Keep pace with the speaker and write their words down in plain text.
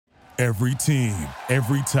Every team,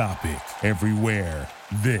 every topic, everywhere.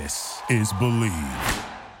 This is Believe.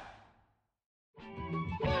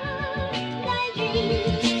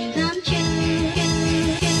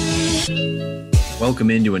 Welcome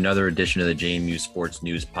into another edition of the JMU Sports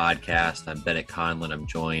News Podcast. I'm Bennett Conlin. I'm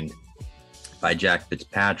joined by Jack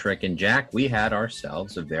Fitzpatrick. And Jack, we had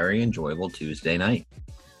ourselves a very enjoyable Tuesday night.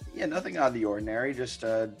 Yeah, nothing out of the ordinary. Just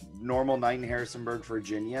a normal night in Harrisonburg,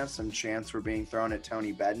 Virginia. Some chants were being thrown at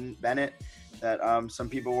Tony Bennett that some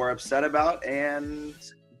people were upset about, and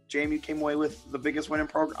JMU came away with the biggest win in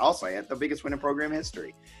program. I'll say it, the biggest win in program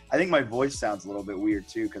history. I think my voice sounds a little bit weird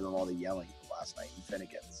too because of all the yelling last night in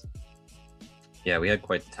Finnegan's. Yeah, we had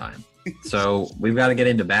quite the time. So we've got to get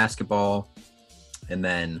into basketball, and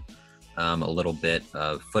then a little bit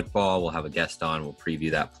of football. We'll have a guest on. We'll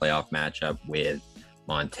preview that playoff matchup with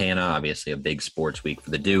Montana, obviously a big sports week for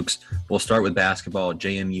the Dukes. We'll start with basketball.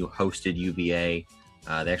 JMU hosted UVA.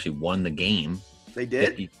 They actually won the game. They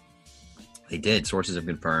did? They did. Sources have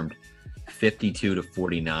confirmed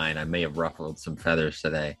 52-49. I may have ruffled some feathers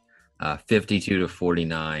today.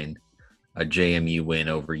 52-49, a JMU win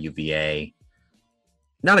over UVA.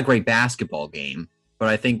 Not a great basketball game, but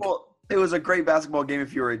I think... Well, it was a great basketball game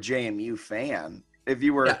if you were a JMU fan. If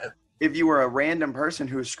you were a random person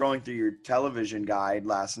who was scrolling through your television guide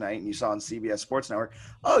last night and you saw on CBS Sports Network,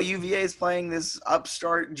 oh, UVA is playing this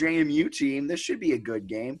upstart JMU team. This should be a good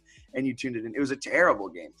game. And you tuned it in. It was a terrible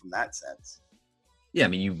game from that sense. Yeah, I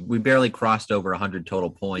mean, we barely crossed over 100 total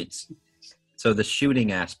points. So the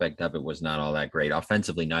shooting aspect of it was not all that great.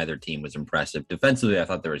 Offensively, neither team was impressive. Defensively, I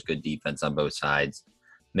thought there was good defense on both sides,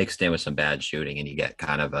 mixed in with some bad shooting, and you get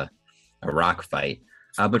kind of a rock fight.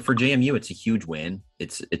 But for JMU, it's a huge win.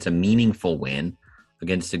 It's a meaningful win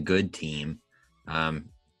against a good team.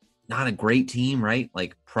 Not a great team, right?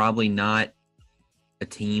 Like probably not a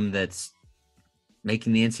team that's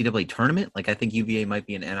making the NCAA tournament. Like I think UVA might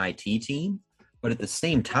be an NIT team. But at the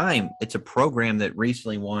same time, it's a program that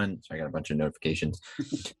recently won. Sorry, I got a bunch of notifications.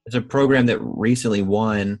 It's a program that recently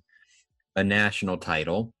won a national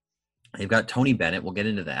title. They've got Tony Bennett. We'll get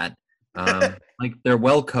into that. Like they're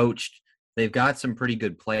well coached. They've got some pretty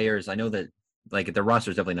good players. I know that like their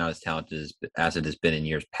roster is definitely not as talented as it has been in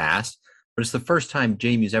years past, but it's the first time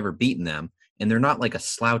JMU's ever beaten them, and they're not like a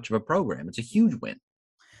slouch of a program. It's a huge win.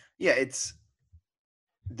 Yeah,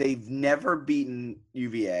 they've never beaten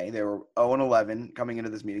UVA. They were 0-11 coming into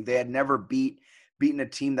this meeting. They had never beaten a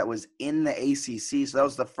team that was in the ACC, so that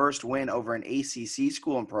was the first win over an ACC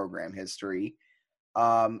school in program history.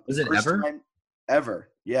 Was it ever?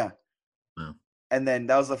 Ever, yeah. Wow. And then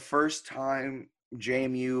that was the first time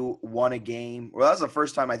JMU won a game. Well, that was the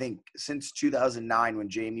first time, I think, since 2009 when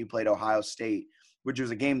JMU played Ohio State, which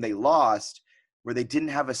was a game they lost where they didn't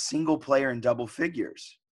have a single player in double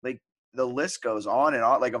figures. Like, the list goes on and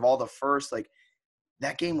on. Like, of all the first, like,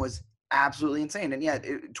 that game was absolutely insane. And, yeah,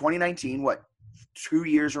 2019, 2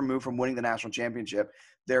 years removed from winning the national championship,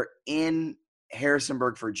 they're in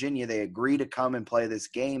Harrisonburg, Virginia. They agree to come and play this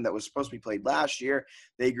game that was supposed to be played last year.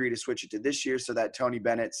 They agree to switch it to this year so that Tony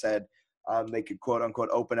Bennett said they could quote unquote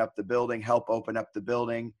open up the building, help open up the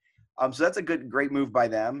building. So that's a great move by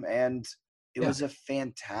them. And it was a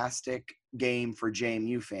fantastic game for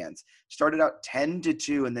JMU fans. Started out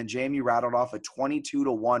 10-2, and then JMU rattled off a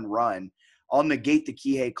 22-1 run. I'll negate the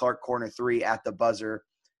Kihei Clark corner three at the buzzer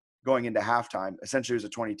going into halftime. Essentially, it was a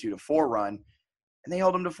 22-4 run. And they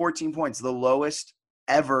held them to 14 points, the lowest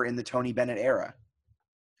ever in the Tony Bennett era.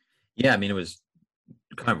 Yeah, I mean, it was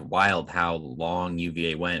kind of wild how long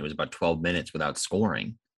UVA went. It was about 12 minutes without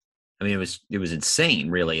scoring. I mean, it was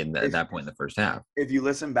insane, really, at that point in the first half. If you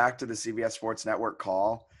listen back to the CBS Sports Network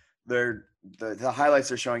call, the highlights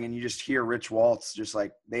they're showing, and you just hear Rich Waltz just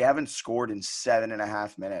like, they haven't scored in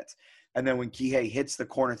 7.5 minutes. And then when Kihei hits the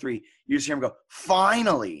corner three, you just hear him go,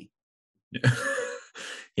 finally.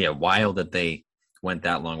 Yeah, wild that they went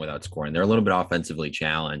that long without scoring. They're a little bit offensively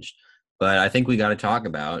challenged, but I think we got to talk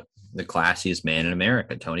about the classiest man in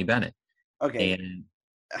America, Tony Bennett. Okay. And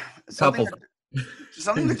something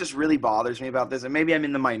that just really bothers me about this, and maybe I'm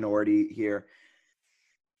in the minority here.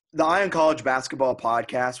 The Ion College Basketball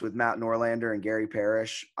Podcast with Matt Norlander and Gary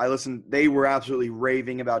Parrish, I listened. They were absolutely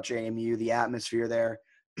raving about JMU, the atmosphere there,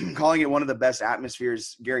 calling it one of the best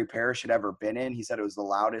atmospheres Gary Parrish had ever been in. He said it was the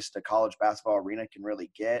loudest a college basketball arena can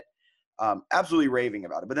really get. Absolutely raving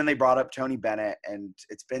about it. But then they brought up Tony Bennett, and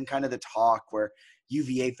it's been kind of the talk where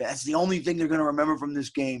UVA fans, that's the only thing they're going to remember from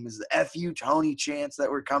this game is the FU Tony chants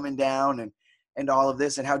that were coming down and all of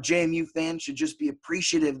this, and how JMU fans should just be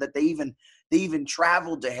appreciative that they even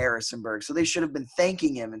traveled to Harrisonburg. So they should have been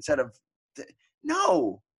thanking him instead of –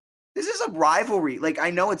 no. this is a rivalry. Like, I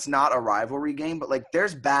know it's not a rivalry game, but like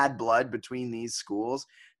there's bad blood between these schools.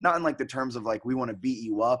 Not in like the terms of like we want to beat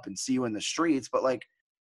you up and see you in the streets, but like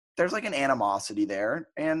there's like an animosity there.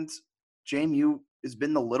 And JMU has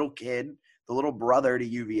been the little kid, the little brother to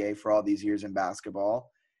UVA for all these years in basketball.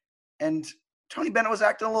 And Tony Bennett was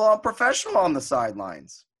acting a little unprofessional on the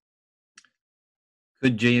sidelines.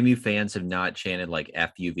 Could JMU fans have not chanted like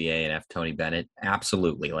F UVA and F Tony Bennett?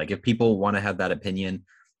 Absolutely. Like if people want to have that opinion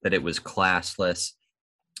that it was classless,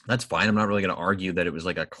 that's fine. I'm not really going to argue that it was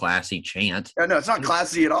like a classy chant. No, it's not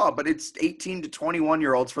classy at all, but it's 18 to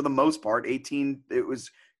 21-year-olds for the most part. It was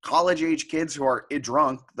college-age kids who are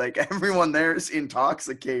drunk. Like everyone there is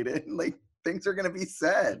intoxicated. Like things are going to be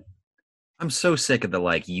said. I'm so sick of the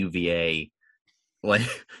like UVA, like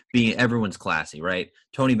being everyone's classy, right?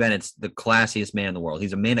 Tony Bennett's the classiest man in the world.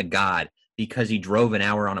 He's a man of God because he drove an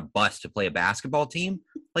hour on a bus to play a basketball team.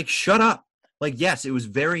 Like, shut up. Like, yes, it was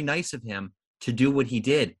very nice of him to do what he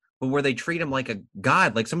did, but where they treat him like a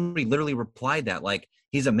god, like somebody literally replied that, like,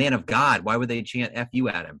 he's a man of God. Why would they chant F you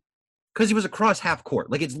at him? Because he was across half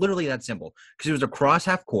court. Like, it's literally that simple. Because he was across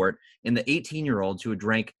half court, and the 18-year-olds who had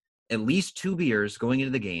drank at least 2 beers going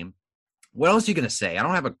into the game. What else are you going to say? I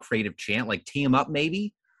don't have a creative chant, like tee him up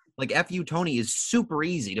maybe. Like F you Tony is super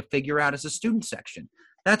easy to figure out as a student section.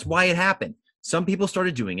 That's why it happened. Some people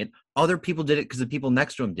started doing it. Other people did it because the people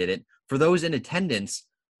next to him did it. For those in attendance,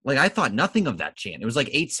 like I thought nothing of that chant. It was like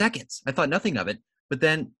 8 seconds. I thought nothing of it. But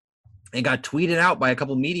then it got tweeted out by a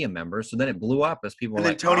couple media members. So then it blew up as people were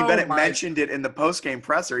like, and then Tony Bennett mentioned it in the post-game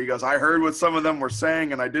presser. He goes, I heard what some of them were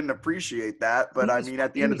saying, and I didn't appreciate that. But, I mean,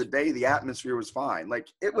 at the end of the day, the atmosphere was fine. Like,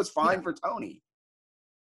 it was fine for Tony.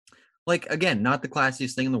 Like, again, not the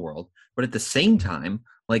classiest thing in the world. But at the same time,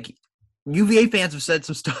 like, UVA fans have said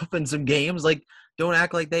some stuff in some games. Like, don't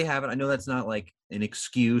act like they haven't. I know that's not, like, an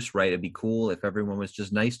excuse, right? It'd be cool if everyone was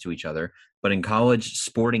just nice to each other. But in college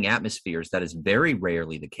sporting atmospheres, that is very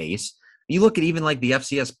rarely the case. You look at even like the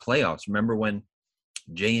FCS playoffs. Remember when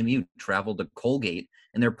JMU traveled to Colgate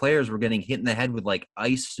and their players were getting hit in the head with like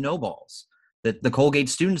ice snowballs that the Colgate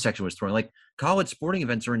student section was throwing? Like college sporting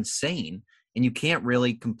events are insane and you can't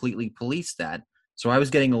really completely police that. So I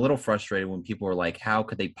was getting a little frustrated when people were like, how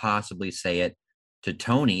could they possibly say it to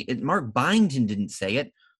Tony? Mark Byington didn't say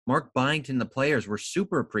it. Mark Byington, the players were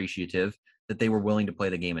super appreciative that they were willing to play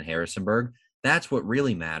the game in Harrisonburg. That's what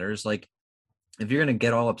really matters. Like, if you're going to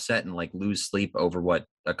get all upset and like lose sleep over what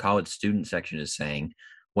a college student section is saying,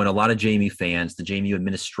 when a lot of JMU fans, the JMU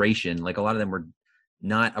administration, like a lot of them were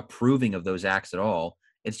not approving of those acts at all,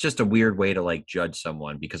 it's just a weird way to like judge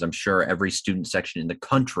someone because I'm sure every student section in the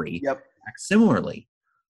country acts similarly.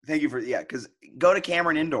 Thank you for, because go to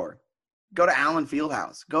Cameron Indoor, go to Allen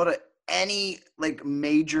Fieldhouse, go to any like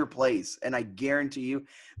major place, and I guarantee you,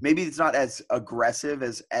 maybe it's not as aggressive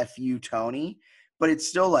as FU Tony, but it's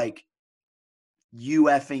still like, you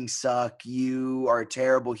effing suck, you are a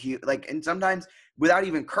terrible like, and sometimes without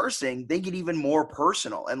even cursing, they get even more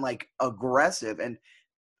personal and like aggressive. And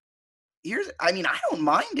I don't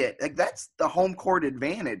mind it. Like that's the home court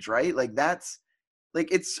advantage, right? Like that's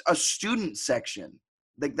like, it's a student section.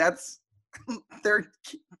 Like that's, they're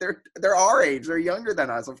our age. They're younger than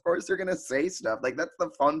us. Of course they're going to say stuff. Like that's the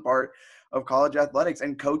fun part of college athletics,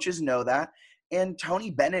 and coaches know that. And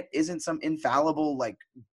Tony Bennett isn't some infallible, like,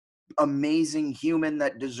 amazing human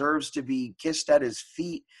that deserves to be kissed at his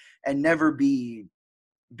feet and never be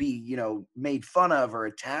made fun of or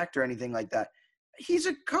attacked or anything like that. He's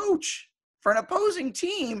a coach for an opposing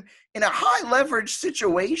team in a high leverage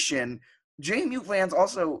situation. JMU fans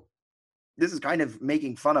also, this is kind of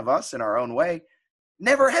making fun of us in our own way,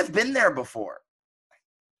 never have been there before.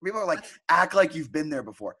 People are like, act like you've been there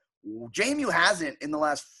before. JMU hasn't in the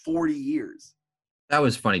last 40 years. That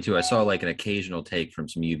was funny, too. I saw, like, an occasional take from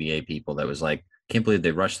some UVA people that was like, can't believe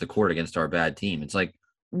they rushed the court against our bad team. It's like,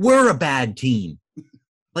 we're a bad team.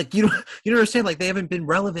 Like, you don't understand. Like, they haven't been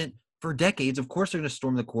relevant for decades. Of course they're going to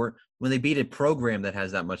storm the court when they beat a program that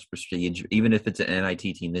has that much prestige. Even if it's an NIT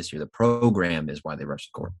team this year, the program is why they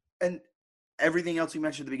rushed the court. And everything else you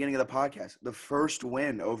mentioned at the beginning of the podcast, the first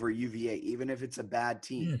win over UVA, even if it's a bad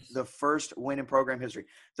team, the first win in program history,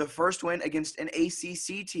 the first win against an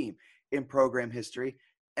ACC team in program history,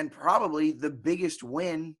 and probably the biggest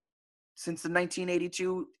win since the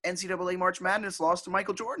 1982 NCAA March Madness loss to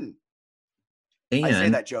Michael Jordan. And I say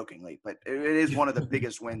that jokingly, but it is one of the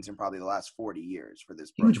biggest wins in probably the last 40 years for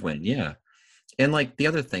this program. Huge win, yeah. And, like, the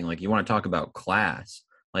other thing, like, you want to talk about class.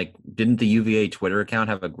 Like, didn't the UVA Twitter account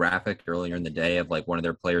have a graphic earlier in the day of, like, one of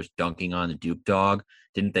their players dunking on the Duke dog?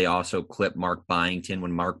 Didn't they also clip Mark Byington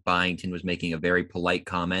when Mark Byington was making a very polite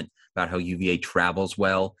comment about how UVA travels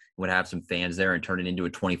well, would have some fans there and turn it into a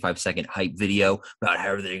 25-second hype video about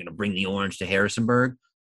how they're going to bring the orange to Harrisonburg.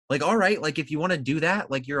 Like, all right, like if you want to do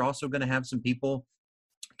that, like you're also going to have some people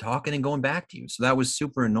talking and going back to you. So that was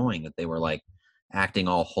super annoying that they were like acting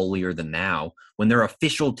all holier than thou when their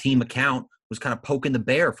official team account was kind of poking the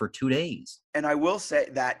bear for 2 days. And I will say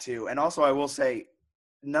that too. And also I will say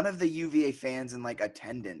none of the UVA fans in like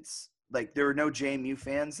attendance, like there were no JMU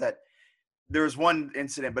fans that there was one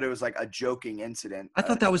incident, but it was like a joking incident. I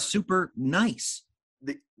thought that was super nice.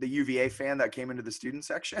 The UVA fan that came into the student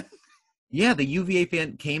section. Yeah, the UVA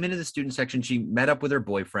fan came into the student section. She met up with her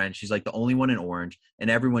boyfriend. She's like the only one in orange, and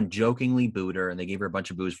everyone jokingly booed her, and they gave her a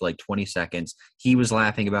bunch of boos for like 20 seconds. He was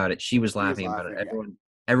laughing about it. She was laughing about it.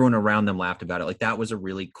 Everyone around them laughed about it. Like that was a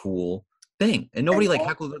really cool thing, and nobody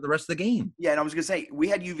heckled the rest of the game. Yeah, and I was gonna say we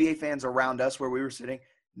had UVA fans around us where we were sitting.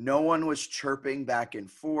 No one was chirping back and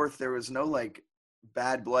forth. There was no like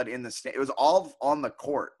bad blood in the stand. It was all on the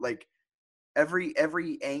court. Like every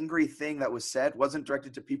angry thing that was said wasn't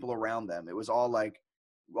directed to people around them. It was all like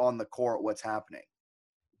on the court, what's happening.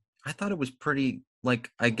 I thought it was pretty, like,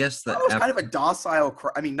 I guess that it was kind of a docile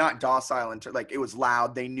I mean, not docile like it was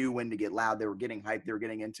loud. They knew when to get loud. They were getting hyped. They were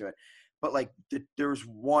getting into it. But like there was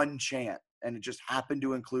one chant and it just happened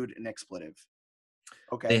to include an expletive.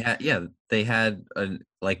 Okay. They had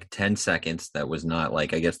like 10 seconds that was not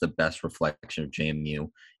like, I guess, the best reflection of JMU.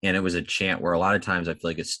 And it was a chant where a lot of times I feel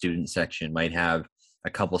like a student section might have a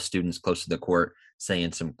couple students close to the court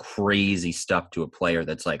saying some crazy stuff to a player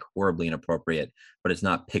that's like horribly inappropriate, but it's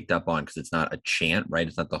not picked up on because it's not a chant, right?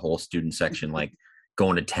 It's not the whole student section like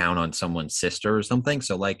going to town on someone's sister or something.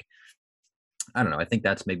 So like, I don't know. I think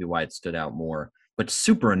that's maybe why it stood out more, but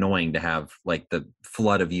super annoying to have like the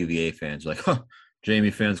flood of UVA fans like, huh,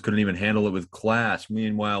 JMU fans couldn't even handle it with class.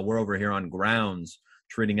 Meanwhile, we're over here on grounds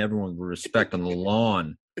treating everyone with respect on the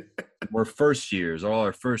lawn. We're first years, all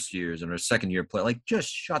our first years and our second year play. Like, just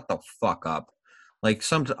shut the fuck up. Like,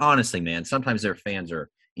 honestly, man, sometimes their fans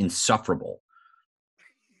are insufferable.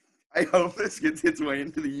 I hope this gets its way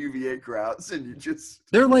into the UVA crowds and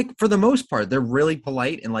they're like, for the most part, they're really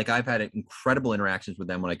polite. And like, I've had incredible interactions with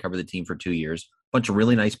them when I covered the team for 2 years. Bunch of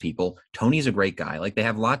really nice people. Tony's a great guy. Like they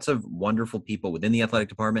have lots of wonderful people within the athletic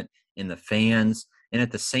department and the fans. And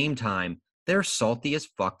at the same time, they're salty as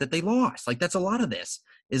fuck that they lost. Like that's a lot of this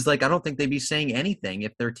is like, I don't think they'd be saying anything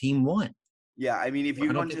if their team won. Yeah. I mean, if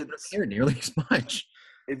you go to care nearly as much.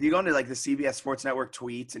 If you go into like the CBS Sports Network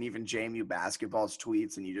tweets and even JMU basketball's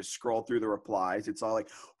tweets and you just scroll through the replies, it's all like,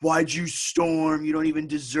 why'd you storm? You don't even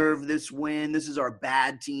deserve this win. This is our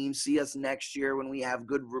bad team. See us next year when we have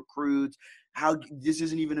good recruits. This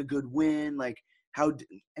isn't even a good win. Like and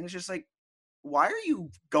it's just like, why are you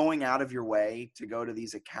going out of your way to go to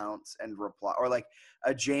these accounts and reply? Or like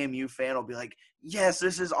a JMU fan will be like, yes,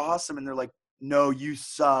 this is awesome. And they're like, no, you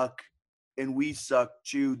suck. And we suck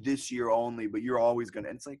too this year only, but you're always going to.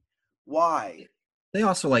 And it's like, why? They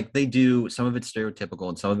also like, they do, some of it's stereotypical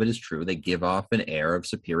and some of it is true. They give off an air of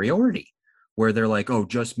superiority where they're like, oh,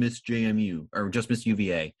 just missed JMU or just missed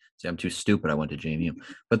UVA. See, I'm too stupid. I went to JMU,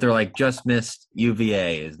 but they're like, just missed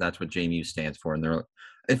UVA that's what JMU stands for. And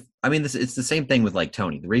it's the same thing with like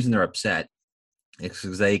Tony. The reason they're upset is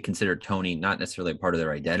because they consider Tony not necessarily a part of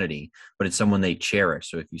their identity, but it's someone they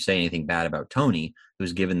cherish. So if you say anything bad about Tony,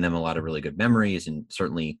 who's given them a lot of really good memories and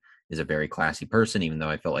certainly is a very classy person, even though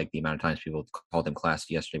I felt like the amount of times people called him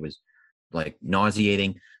classy yesterday was like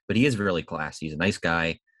nauseating, but he is really classy. He's a nice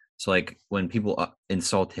guy. So like when people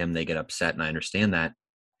insult him, they get upset. And I understand that.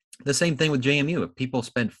 The same thing with JMU. If people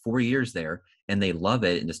spend 4 years there and they love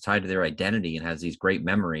it and it's tied to their identity and has these great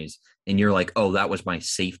memories, and you're like, oh, that was my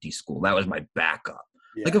safety school. That was my backup.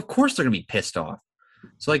 Yeah. Like, of course they're going to be pissed off.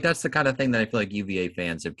 So like, that's the kind of thing that I feel like UVA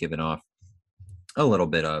fans have given off a little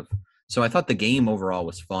bit of. So I thought the game overall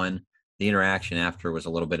was fun. The interaction after was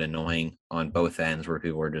a little bit annoying on both ends where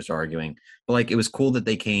people were just arguing. But like, it was cool that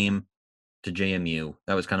they came to JMU.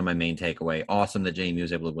 That was kind of my main takeaway. Awesome that JMU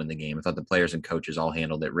was able to win the game. I thought the players and coaches all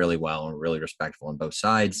handled it really well and were really respectful on both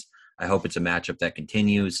sides. I hope it's a matchup that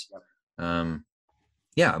continues.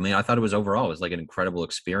 Yeah, I mean, I thought it was like an incredible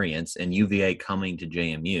experience, and UVA coming to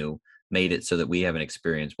JMU made it so that we have an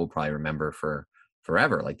experience we'll probably remember for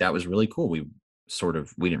forever. Like that was really cool. We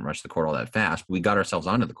didn't rush the court all that fast. But we got ourselves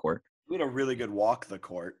onto the court. We had a really good walk the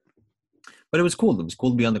court. But it was cool. It was cool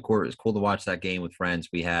to be on the court. It was cool to watch that game with friends.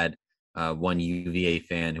 We had one UVA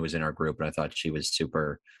fan who was in our group, and I thought she was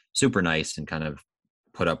super, super nice and kind of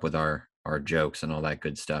put up with our jokes and all that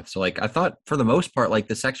good stuff. So like, I thought for the most part, like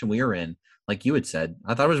the section we were in, like you had said,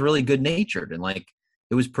 I thought it was really good natured and like,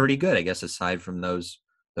 it was pretty good, I guess, aside from those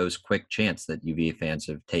those quick chants that UVA fans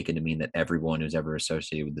have taken to mean that everyone who's ever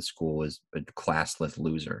associated with the school is a classless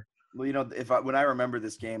loser. Well, when I remember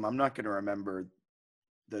this game, I'm not going to remember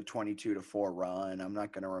the 22-4 run. I'm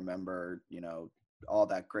not going to remember, all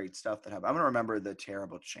that great stuff that happened. I'm going to remember the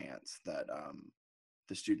terrible chants that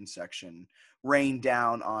the student section rained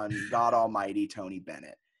down on God Almighty Tony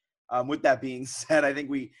Bennett. With that being said, I think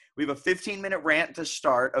we have a 15-minute rant to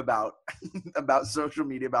start about about social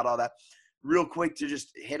media, about all that. Real quick to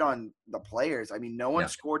just hit on the players. I mean, no one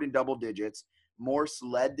scored in double digits. Morse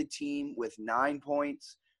led the team with 9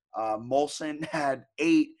 points. Molson had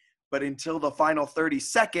 8, but until the final 30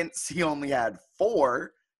 seconds, he only had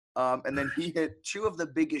 4. And then he hit 2 of the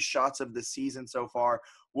biggest shots of the season so far.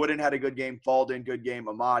 Wooden had a good game. Falden, good game.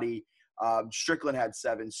 Amadi. Strickland had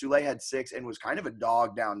 7. Sule had 6 and was kind of a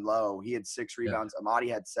dog down low. He had 6 rebounds. Yeah. Amadi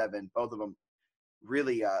had 7. Both of them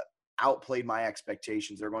really outplayed my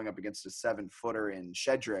expectations. They're going up against a 7-footer in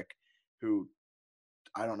Shedrick, who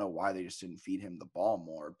I don't know why they just didn't feed him the ball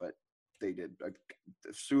more, but they did.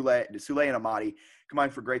 Sule and Amadi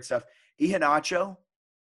combined for great stuff. Iheanacho,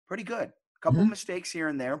 pretty good. Couple mistakes here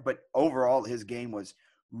and there, but overall his game was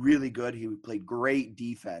really good. He played great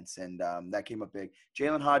defense, and that came up big.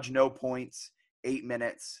 Jalen Hodge, no points, 8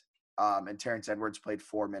 minutes, and Terrence Edwards played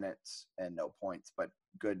 4 minutes and no points, but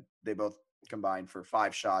good. They both combined for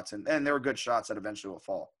 5 shots, and there were good shots that eventually will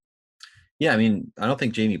fall. Yeah, I mean, I don't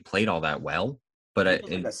think Jamie played all that well, but it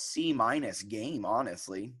was like a C- game,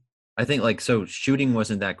 honestly. I think so shooting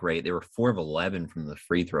wasn't that great. They were 4 of 11 from the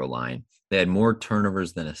free throw line. They had more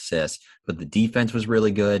turnovers than assists, but the defense was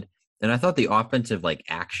really good. And I thought the offensive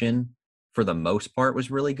action for the most part was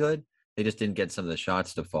really good. They just didn't get some of the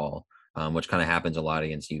shots to fall, which kind of happens a lot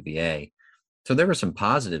against UVA. So there were some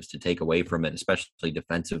positives to take away from it, especially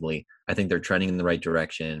defensively. I think they're trending in the right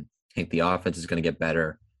direction. I think the offense is going to get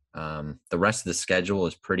better. The rest of the schedule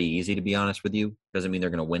is pretty easy, to be honest with you. Doesn't mean they're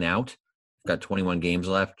going to win out. We've got 21 games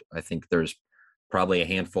left. I think there's probably a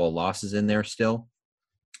handful of losses in there still.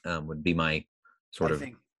 Would be my sort of.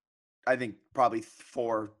 I think probably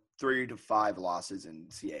 3 to 5 losses in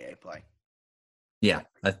CAA play. Yeah,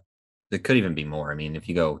 it could even be more. I mean, if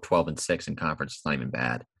you go 12-6 in conference, it's not even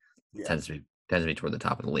bad. It tends to be toward the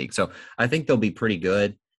top of the league. So I think they'll be pretty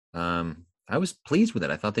good. I was pleased with it.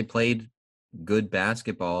 I thought they played good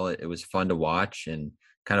basketball. It was fun to watch and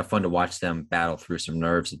kind of fun to watch them battle through some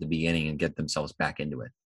nerves at the beginning and get themselves back into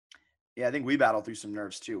it. Yeah, I think we battled through some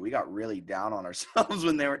nerves too. We got really down on ourselves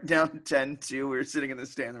when they were down 10-2. We were sitting in the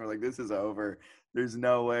stand and we're like, this is over. There's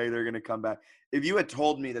no way they're going to come back. If you had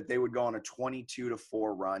told me that they would go on a 22-4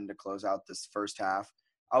 run to close out this first half,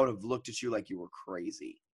 I would have looked at you like you were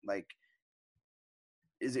crazy.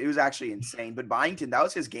 It was actually insane. But Byington, that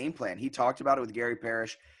was his game plan. He talked about it with Gary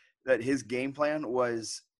Parrish, that his game plan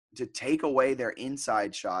was to take away their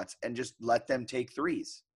inside shots and just let them take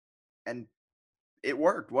threes. And it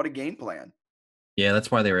worked. What a game plan. Yeah,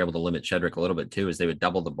 that's why they were able to limit Shedrick a little bit too, is they would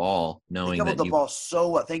double the ball knowing that the ball so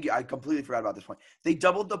well. Thank you. I completely forgot about this point. They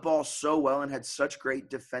doubled the ball so well and had such great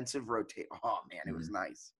defensive rotate. Oh man, it was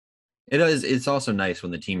nice. It is. It's also nice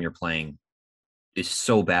when the team you're playing is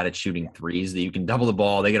so bad at shooting threes that you can double the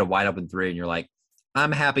ball. They get a wide open 3 and you're like,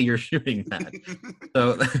 I'm happy you're shooting that.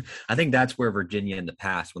 So I think that's where Virginia in the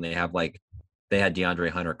past, when they have they had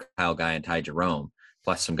DeAndre Hunter, Kyle Guy, and Ty Jerome,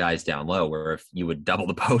 plus some guys down low, where if you would double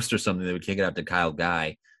the post or something, they would kick it out to Kyle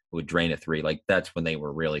Guy, who would drain a 3. That's when they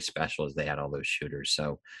were really special, as they had all those shooters.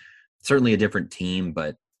 So certainly a different team,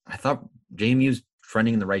 but I thought JMU's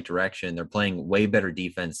trending in the right direction. They're playing way better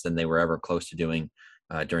defense than they were ever close to doing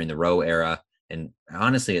during the Rowe era, and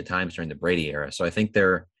honestly at times during the Brady era. So I think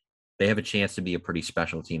they have a chance to be a pretty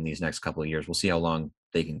special team these next couple of years. We'll see how long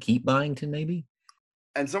they can keep Byington, maybe.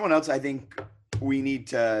 And someone else I think we need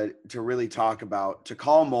to really talk about,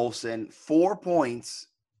 Takal Molson, 4 points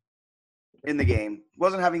in the game.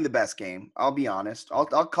 Wasn't having the best game, I'll be honest. I'll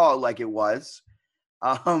call it like it was.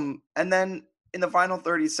 And then in the final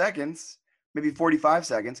 30 seconds, maybe 45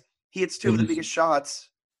 seconds, he hits 2 of the biggest shots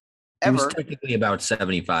ever. It was technically about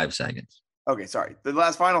 75 seconds. Okay, sorry. The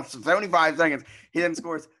last final 75 seconds, he then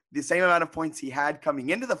scores the same amount of points he had coming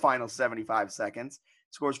into the final 75 seconds,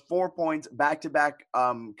 scores 4 points, back-to-back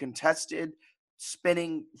contested,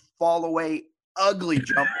 spinning, fall away, ugly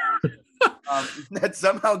jumpers that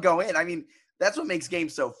somehow go in. I mean, that's what makes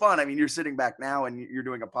games so fun. I mean, you're sitting back now and you're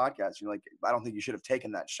doing a podcast. You're like, I don't think you should have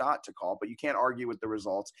taken that shot to call, but you can't argue with the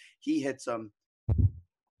results. He hits them.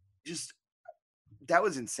 That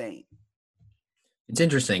was insane. It's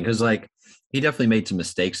interesting because, he definitely made some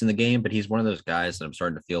mistakes in the game, but he's one of those guys that I'm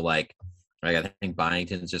starting to feel like I think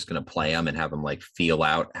Byington's just going to play him and have him, feel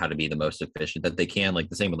out how to be the most efficient that they can.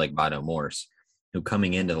 The same with, Vado Morse. who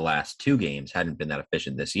coming into the last 2 games hadn't been that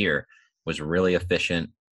efficient this year, was really efficient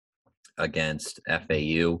against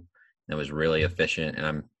FAU. It was really efficient, and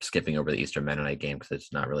I'm skipping over the Eastern Mennonite game because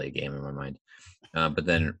it's not really a game in my mind. But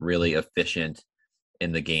then really efficient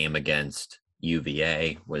in the game against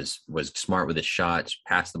UVA, was smart with his shots,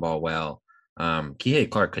 passed the ball well. Kihei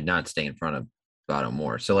Clark could not stay in front of Otto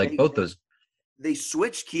Moore. So both those. They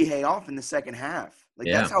switched Kihei off in the second half.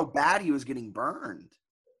 That's how bad he was getting burned.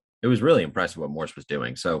 It was really impressive what Morse was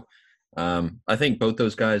doing. So I think both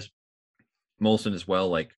those guys, Molson as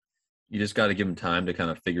well, you just got to give him time to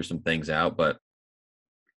kind of figure some things out. But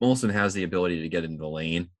Molson has the ability to get into the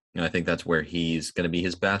lane. And I think that's where he's going to be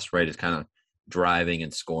his best, right? Is kind of driving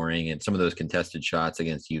and scoring. And some of those contested shots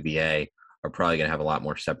against UVA are probably going to have a lot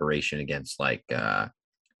more separation against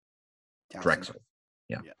Drexel.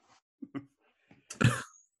 Yeah.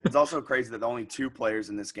 It's also crazy that the only 2 players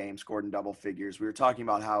in this game scored in double figures. We were talking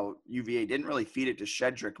about how UVA didn't really feed it to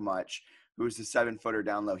Shedrick much, who was the 7-footer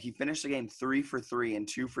down low. He finished the game 3 for 3 and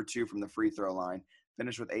 2 for 2 from the free throw line,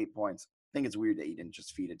 finished with 8 points. I think it's weird that you didn't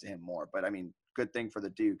just feed it to him more. But, good thing for the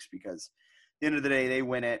Dukes because at the end of the day, they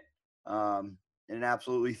win it in an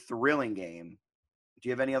absolutely thrilling game. Do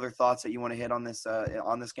you have any other thoughts that you want to hit on this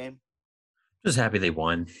game? Just happy they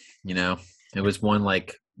won. It was one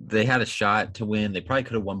they had a shot to win. They probably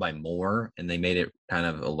could have won by more, and they made it kind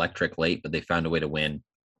of electric late, but they found a way to win.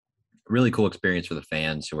 Really cool experience for the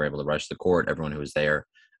fans who were able to rush the court, everyone who was there.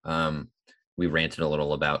 We ranted a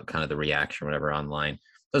little about kind of the reaction, whatever, online.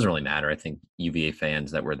 Doesn't really matter. I think UVA fans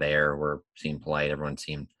that were there seemed polite. Everyone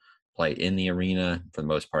seemed polite in the arena. For the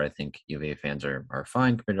most part, I think UVA fans are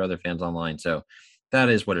fine compared to other fans online. So that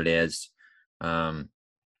is what it is. I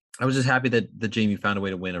was just happy that the JMU found a way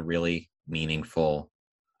to win a really meaningful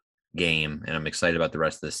game, and I'm excited about the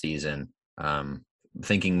rest of the season.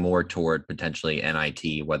 Thinking more toward potentially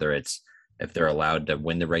NIT, whether it's if they're allowed to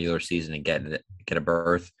win the regular season and get a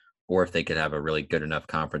berth, or if they could have a really good enough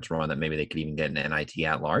conference run that maybe they could even get an NIT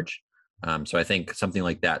at large. So I think something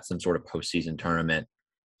like that, some sort of postseason tournament,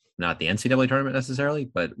 not the NCAA tournament necessarily,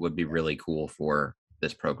 but would be really cool for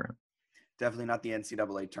this program. Definitely not the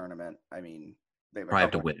NCAA tournament. They probably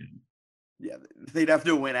have to win. Yeah, they'd have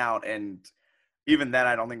to win out, and even then,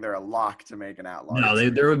 I don't think they're a lock to make an at-large. No,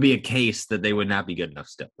 there would be a case that they would not be good enough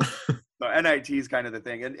still. So NIT is kind of the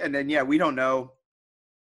thing, and then we don't know.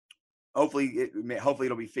 Hopefully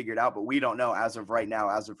it'll be figured out, but we don't know as of right now,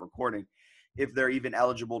 as of recording, if they're even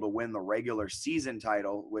eligible to win the regular season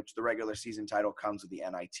title, which the regular season title comes with the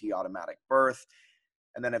NIT automatic berth,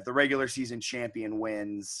 and then if the regular season champion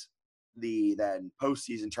wins the then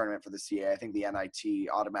postseason tournament for the CAA, I think the NIT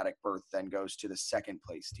automatic berth then goes to the second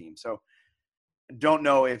place team. So don't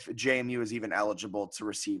know if JMU is even eligible to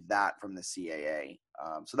receive that from the CAA.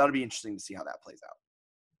 So that'll be interesting to see how that plays out.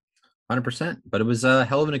 100%. But it was a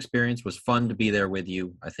hell of an experience. It was fun to be there with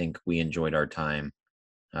you. I think we enjoyed our time.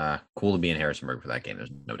 Cool to be in Harrisonburg for that game.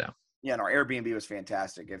 There's no doubt. Yeah, and our Airbnb was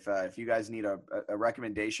fantastic. If you guys need a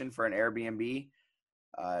recommendation for an Airbnb,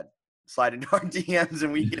 slide into our DMs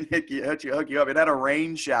and we can hook you up. It had a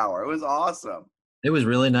rain shower. It was awesome. It was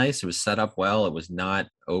really nice. It was set up well. It was not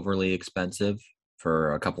overly expensive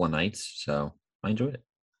for a couple of nights, so I enjoyed it.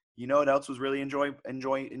 You know what else was really enjoyable? I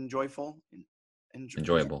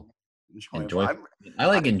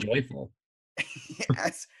like enjoyful.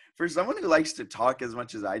 Yes. For someone who likes to talk as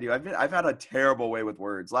much as I do, I've had a terrible way with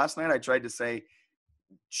words. Last night I tried to say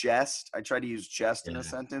chest. I tried to use chest in a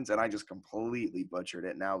sentence, and I just completely butchered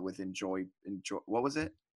it. Now with enjoy. What was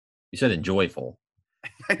it? You said enjoyful.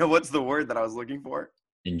 I know. What's the word that I was looking for?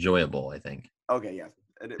 Enjoyable, I think. Okay, yeah.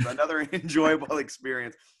 Another enjoyable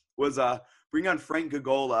experience was bring on Frank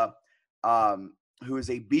Gagola, who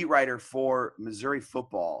is a beat writer for Missouri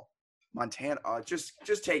football, Montana. Just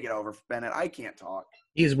take it over, Bennett. I can't talk.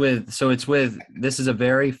 This is a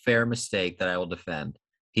very fair mistake that I will defend.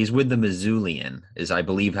 He's with the Missoulian, is I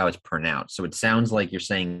believe how it's pronounced. So it sounds like you're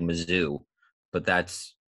saying Mizzou, but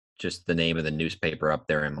that's just the name of the newspaper up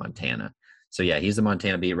there in Montana. So yeah, he's the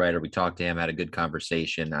Montana beat writer. We talked to him, had a good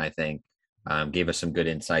conversation, I think. Gave us some good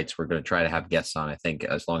insights. We're going to try to have guests on, I think,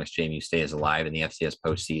 as long as JMU stays alive in the FCS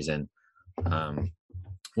postseason.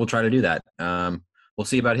 We'll try to do that. We'll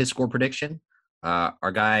see about his score prediction.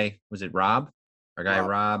 Our guy, was it Rob?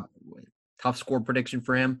 Rob, tough score prediction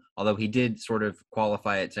for him, although he did sort of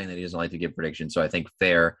qualify it saying that he doesn't like to give predictions. So I think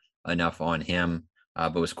fair enough on him.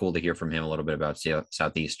 But it was cool to hear from him a little bit about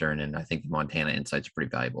Southeastern, and I think the Montana insights are pretty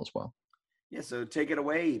valuable as well. Yeah, so take it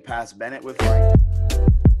away, pass Bennett with Frank.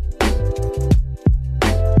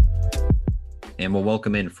 And we'll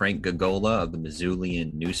welcome in Frank Gagola of the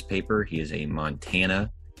Missoulian newspaper. He is a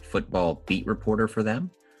Montana football beat reporter for them.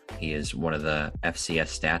 He is one of the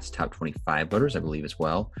FCS Stats top 25 voters, I believe, as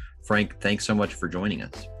well. Frank, thanks so much for joining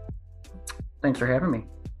us. Thanks for having me.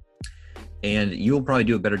 And you'll probably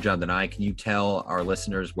do a better job than I. Can you tell our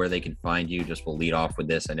listeners where they can find you? Just we'll lead off with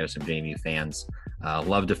this. I know some JMU fans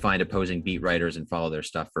love to find opposing beat writers and follow their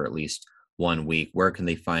stuff for at least 1 week. Where can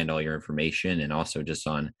they find all your information? And also just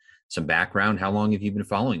on some background, how long have you been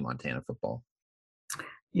following Montana football?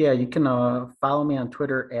 Yeah, you can follow me on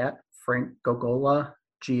Twitter at Frank Gogola,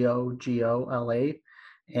 Gogola.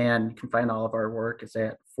 And you can find all of our work. It's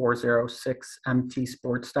at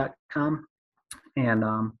 406mtsports.com. And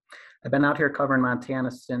I've been out here covering Montana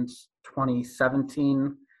since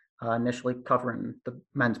 2017, initially covering the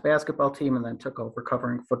men's basketball team, and then took over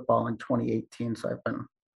covering football in 2018. So I've been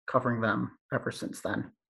covering them ever since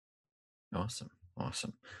then. Awesome.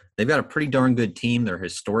 They've got a pretty darn good team. They're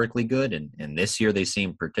historically good, and this year they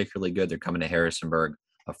seem particularly good. They're coming to Harrisonburg,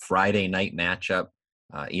 a Friday night matchup,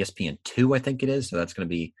 ESPN2, I think it is. So that's going to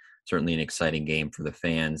be certainly an exciting game for the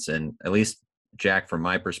fans. And at least, Jack, from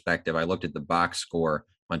my perspective, I looked at the box score.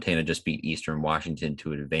 Montana just beat Eastern Washington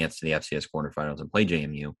to advance to the FCS quarterfinals and play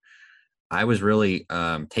JMU. I was really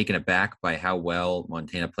taken aback by how well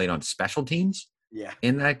Montana played on special teams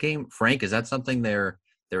in that game. Frank, is that something they're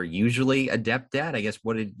usually adept at? I guess,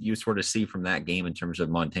 what did you sort of see from that game in terms of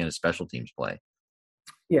Montana's special teams play?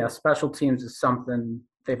 Yeah, special teams is something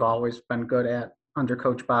they've always been good at under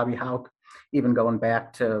Coach Bobby Hauck, even going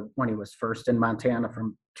back to when he was first in Montana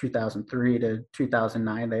from 2003 to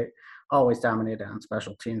 2009. They always dominated on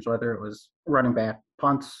special teams, whether it was running back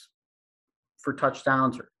punts for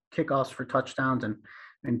touchdowns or kickoffs for touchdowns.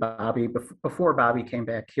 And Bobby, before Bobby came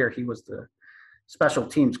back here, he was the special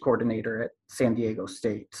teams coordinator at San Diego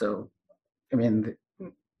State. So, I mean,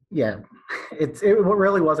 yeah, it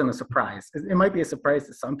really wasn't a surprise. It might be a surprise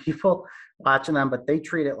to some people watching them, but they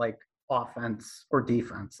treat it like offense or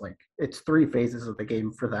defense. Like, it's 3 phases of the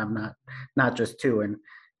game for them, not just 2. And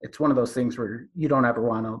it's one of those things where you don't ever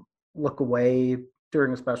want to look away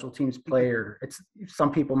during a special teams play, or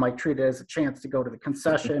some people might treat it as a chance to go to the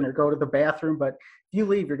concession or go to the bathroom, but if you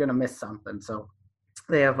leave, you're going to miss something. So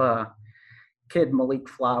they have a kid, Malik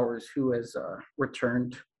Flowers, who has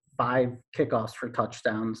returned 5 kickoffs for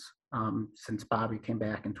touchdowns since Bobby came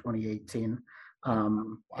back in 2018.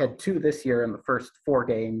 Had 2 this year in the first 4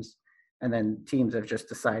 games, and then teams have just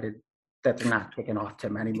decided that they're not kicking off to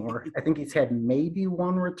him anymore. I think he's had maybe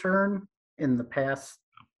 1 return in the past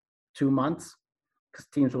 2 months, because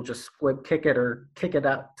teams will just squib kick it or kick it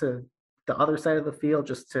out to the other side of the field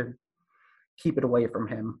just to keep it away from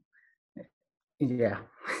him. Yeah.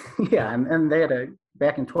 Yeah. And they had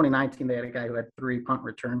back in 2019, they had a guy who had 3 punt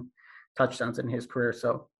return touchdowns in his career.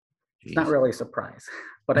 So it's not really a surprise,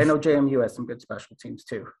 but I know JMU has some good special teams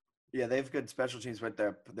too. Yeah, they have good special teams, but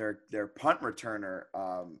their punt returner,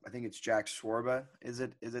 I think it's Jack Schwarba. Is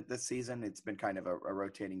it this season? It's been kind of a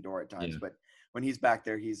rotating door at times, but when he's back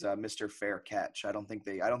there, he's Mr. Fair Catch. I don't think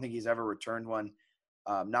he's ever returned one,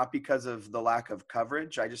 not because of the lack of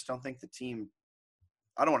coverage. I just don't think the team.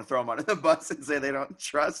 I don't want to throw him under the bus and say they don't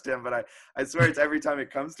trust him, but I swear it's every time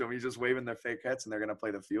it comes to him, he's just waving their fake hats and they're going to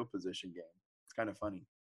play the field position game. It's kind of funny.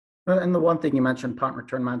 And the one thing you mentioned, punt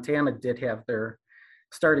return, Montana did have their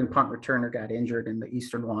starting punt returner got injured in the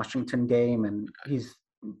Eastern Washington game, and he's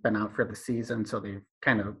been out for the season. So they've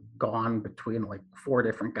kind of gone between like 4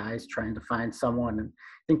 different guys trying to find someone. And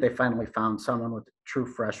I think they finally found someone with true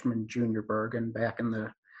freshman Junior Bergen back in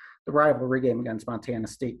the rivalry game against Montana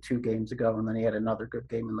State 2 games ago. And then he had another good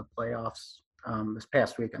game in the playoffs this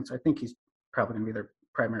past weekend. So I think he's probably going to be their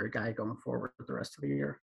primary guy going forward for the rest of the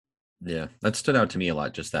year. Yeah, that stood out to me a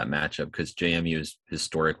lot, just that matchup, because JMU is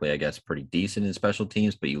historically, I guess, pretty decent in special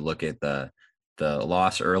teams. But you look at the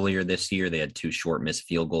loss earlier this year, they had 2 short missed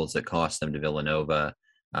field goals that cost them to Villanova.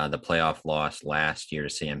 The playoff loss last year to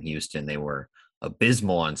Sam Houston, they were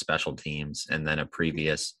abysmal on special teams. And then a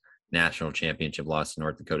previous national championship loss to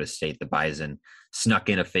North Dakota State, the Bison snuck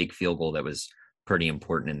in a fake field goal that was pretty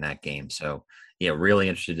important in that game. So, yeah, really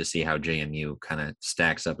interested to see how JMU kind of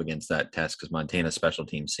stacks up against that test, because Montana's special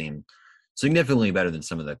teams seem significantly better than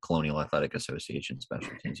some of the Colonial Athletic Association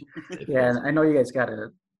special teams. Yeah, and I know you guys got a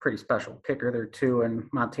pretty special kicker there too, and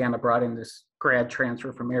Montana brought in this grad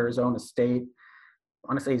transfer from Arizona State. I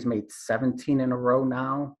want to say he's made 17 in a row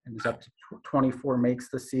now, and he's up to 24 makes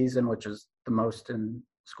this season, which is the most in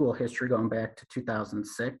school history going back to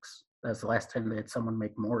 2006. That's the last time they had someone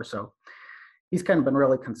make more. So he's kind of been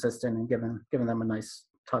really consistent and giving them a nice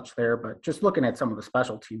touch there. But just looking at some of the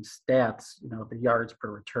special team stats, the yards per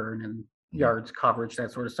return and yards coverage,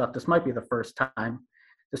 that sort of stuff, this might be the first time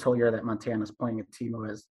this whole year that Montana's playing a team who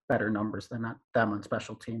has better numbers than them on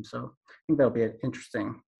special teams. So I think that'll be an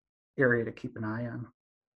interesting area to keep an eye on.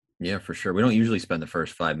 Yeah, for sure. We don't usually spend the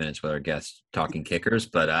first 5 minutes with our guests talking kickers,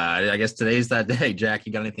 but I guess today's that day. Jack,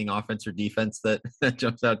 you got anything offense or defense that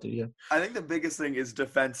jumps out to you? I think the biggest thing is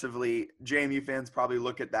defensively. JMU fans probably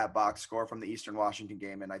look at that box score from the Eastern Washington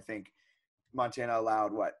game, and I think Montana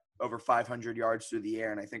allowed, over 500 yards through the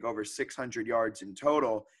air, and I think over 600 yards in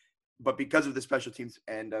total. But because of the special teams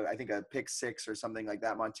and I think a pick six or something like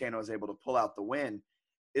that, Montana was able to pull out the win.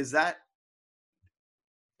 Is that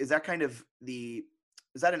kind of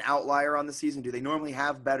is that an outlier on the season? Do they normally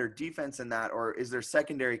have better defense than that, or is their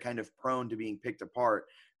secondary kind of prone to being picked apart?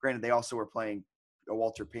 Granted, they also were playing a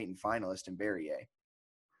Walter Payton finalist in Barrier. I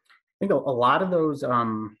think a lot of those,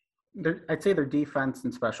 I'd say their defense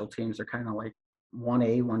and special teams are kind of like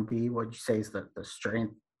 1A, 1B, what you say is the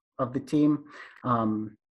strength of the team.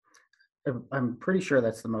 I'm pretty sure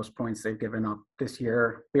that's the most points they've given up this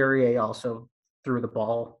year. Barrier also threw the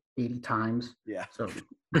ball 80 times. Yeah. So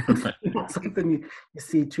not something you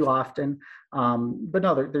see too often. But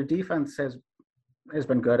no, their defense has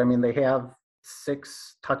been good. I mean, they have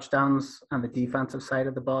 6 touchdowns on the defensive side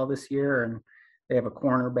of the ball this year, and they have a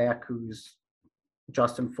cornerback who's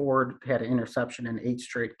Justin Ford had an interception in 8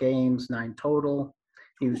 straight games, 9 total.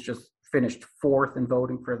 He was just finished 4th in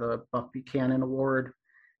voting for the Buck Buchanan Award.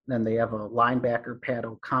 Then they have a linebacker, Pat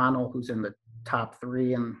O'Connell, who's in the top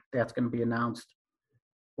 3, and that's going to be announced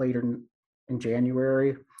later in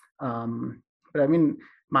January. But I mean,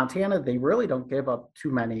 Montana, they really don't give up too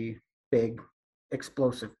many big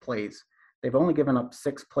explosive plays. They've only given up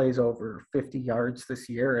 6 plays over 50 yards this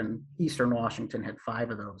year, and Eastern Washington had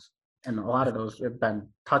 5 of those. And a lot of those have been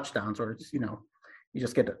touchdowns where it's, you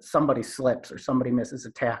just get somebody slips or somebody misses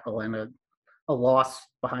a tackle, and a loss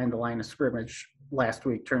behind the line of scrimmage last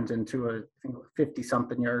week turns into a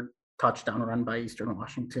 50-something yard touchdown run by Eastern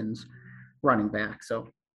Washington's running back. So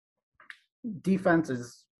defense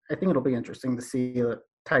I think it'll be interesting to see the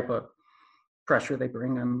type of pressure they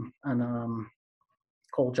bring on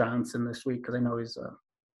Cole Johnson this week, because I know he's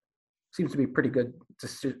seems to be a pretty good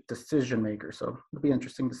decision maker. So it'll be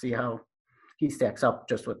interesting to see how he stacks up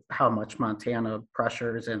just with how much Montana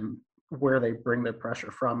pressures and where they bring their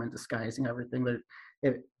pressure from and disguising everything.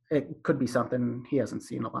 It could be something he hasn't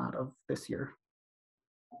seen a lot of this year.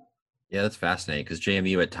 Yeah, that's fascinating because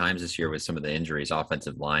JMU at times this year with some of the injuries,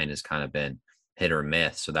 offensive line has kind of been hit or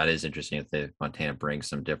miss. So that is interesting if Montana brings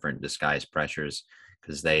some different disguised pressures,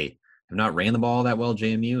 because they have not ran the ball that well,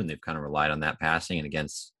 JMU, and they've kind of relied on that passing. And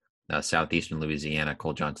against Southeastern Louisiana,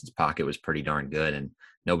 Cole Johnson's pocket was pretty darn good, and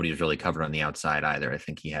nobody was really covered on the outside either. I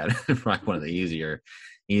think he had probably one of the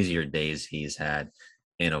easier days he's had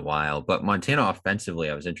in a while. But Montana offensively,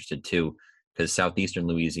 I was interested too, because Southeastern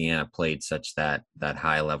Louisiana played such that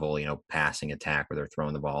high level, passing attack where they're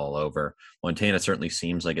throwing the ball all over. Montana certainly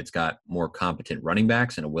seems like it's got more competent running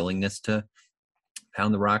backs and a willingness to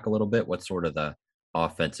pound the rock a little bit. What's sort of the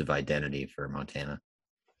offensive identity for Montana?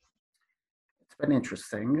 It's been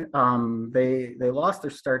interesting. They lost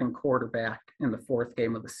their starting quarterback in the 4th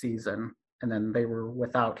game of the season, and then they were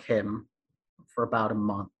without him for about a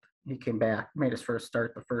month. He came back, made his first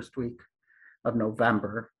start the first week of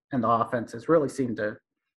November, and the offense has really seemed to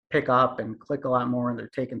pick up and click a lot more, and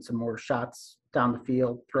they're taking some more shots down the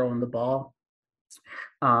field, throwing the ball.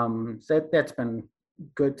 So that's been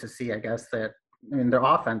good to see, I guess. Their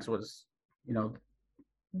offense was,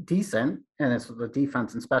 decent, and it's the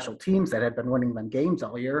defense and special teams that had been winning them games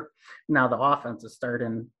all year. Now the offense is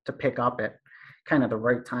starting to pick up at kind of the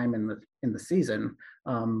right time in the season,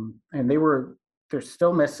 and they're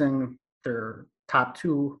still missing their top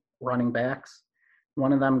 2 running backs.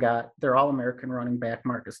 One of them their All-American running back,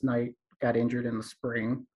 Marcus Knight, got injured in the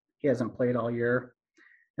spring. He hasn't played all year.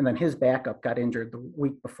 And then his backup got injured the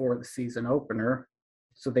week before the season opener.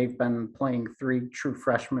 So they've been playing 3 true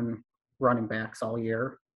freshman running backs all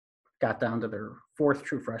year. Got down to their 4th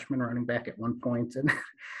true freshman running back at one point.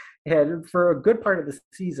 And for a good part of the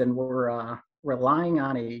season, we're relying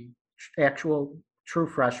on a actual true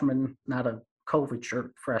freshman, not a COVID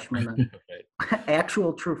shirt freshman,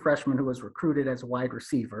 actual true freshman who was recruited as a wide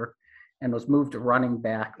receiver and was moved to running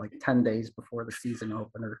back like 10 days before the season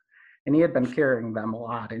opener. And he had been carrying them a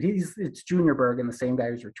lot. And it's Junior Bergen, the same guy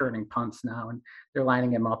who's returning punts now. And they're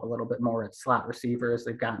lining him up a little bit more at slot receiver as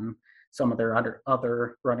they've gotten some of their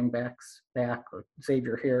other running backs back, like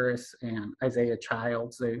Xavier Harris and Isaiah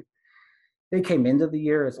Childs. They came into the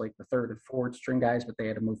year as like the 3rd and 4th string guys, but they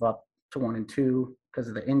had to move up to 1 and 2 because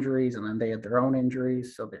of the injuries, and then they had their own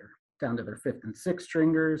injuries, so they're down to their 5th and 6th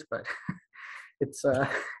stringers. But it's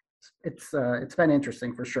been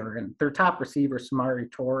interesting for sure. And their top receiver,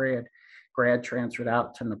 Samari Torre, had grad transferred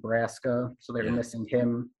out to Nebraska, so they were missing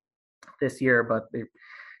him this year. But they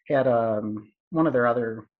had one of their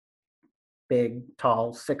other big,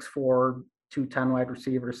 tall, 6'4", 210 wide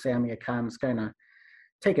receivers, Sammy Akem's kind of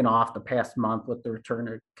taken off the past month with the return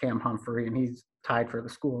of Cam Humphrey, and he's tied for the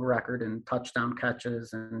school record in touchdown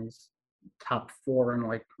catches, and he's top 4 in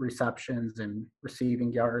like receptions and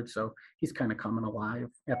receiving yards. So he's kind of coming alive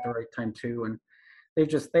at the right time too. And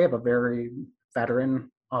they have a very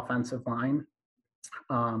veteran offensive line.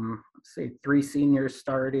 Let's see, 3 seniors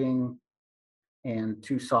starting and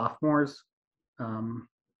 2 sophomores.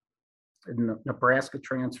 Nebraska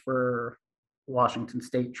transfer, Washington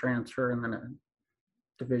State transfer, and then a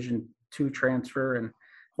Division II transfer. And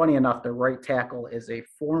funny enough, the right tackle is a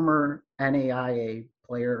former NAIA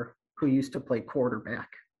player who used to play quarterback.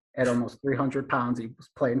 At almost 300 pounds, he was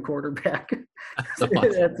playing quarterback.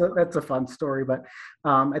 That's a fun story. But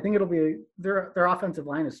I think it'll be their offensive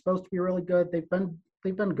line is supposed to be really good. They've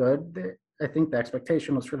been good. I think the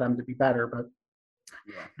expectation was for them to be better, but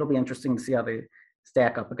it'll be interesting to see how they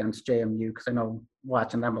stack up against JMU, because I know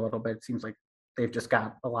watching them a little bit, it seems like they've just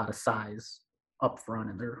got a lot of size up front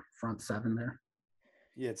in their front 7 there.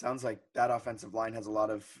 Yeah, it sounds like that offensive line has a lot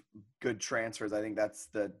of good transfers. I think that's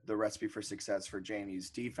the recipe for success for JMU's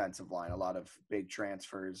defensive line. A lot of big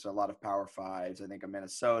transfers, a lot of Power 5s. I think of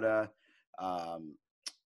Minnesota, and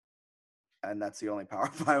that's the only Power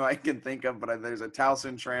 5 I can think of. But there's a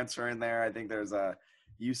Towson transfer in there. I think there's a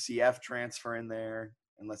UCF transfer in there,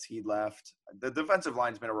 unless he left. The defensive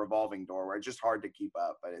line's been a revolving door where it's just hard to keep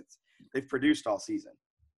up, but they've produced all season.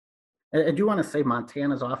 I do want to say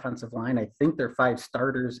Montana's offensive line, I think their 5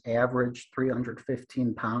 starters averaged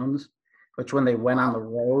 315 pounds, which when they went on the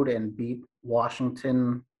road and beat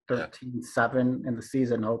Washington 13-7 in the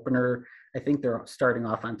season opener, I think their starting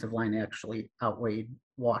offensive line actually outweighed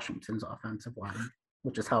Washington's offensive line,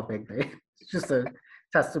 which is how big it's just a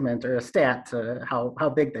testament or a stat to how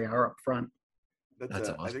big they are up front. That's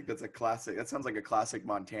awesome. I think that's a classic. That sounds like a classic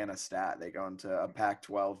Montana stat. They go into a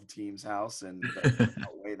Pac-12 team's house and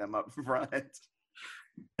weigh them up front.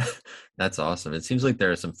 That's awesome. It seems like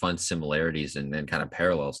there are some fun similarities and then kind of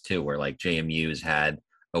parallels too, where like JMU's had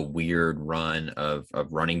a weird run of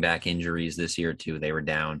running back injuries this year too. They were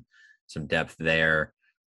down some depth there.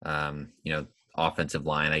 Offensive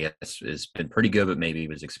line, I guess, has been pretty good, but maybe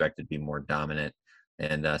was expected to be more dominant.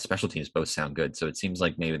 And special teams both sound good. So it seems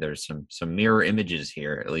like maybe there's some mirror images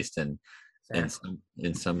here, at least in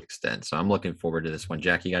some extent. So I'm looking forward to this one.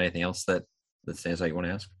 Jack, you got anything else that stands out you want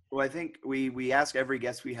to ask? Well, I think we ask every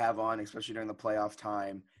guest we have on, especially during the playoff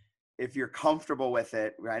time, if you're comfortable with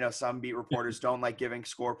it. I know some beat reporters don't like giving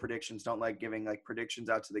score predictions, don't like giving like predictions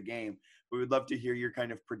out to the game. We would love to hear your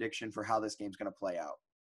kind of prediction for how this game's going to play out.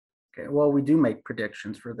 Okay, well, we do make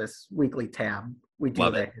predictions for this weekly tab. We do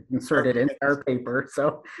insert it in our paper.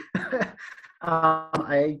 So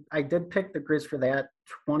I did pick the Grizz for that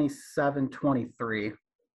 27-23.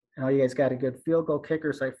 I know you guys got a good field goal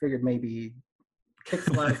kicker, so I figured maybe he kicks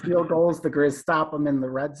a lot of field goals. The Grizz stop them in the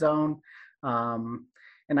red zone.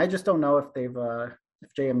 And I just don't know if if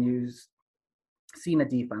JMU's seen a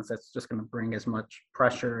defense that's just going to bring as much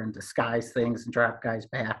pressure and disguise things and drop guys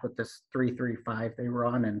back with this 3-3-5 they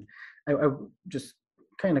run. And I just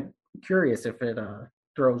kind of curious if it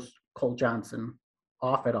throws Cole Johnson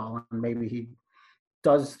off at all, and maybe he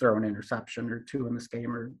does throw an interception or 2 in this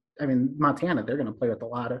game. Or Montana, they're going to play with a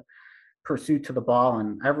lot of pursuit to the ball,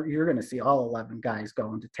 and you're going to see all 11 guys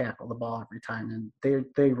going to tackle the ball every time, and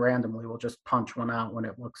they randomly will just punch one out when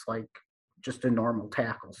it looks like just a normal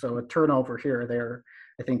tackle. So a turnover here or there,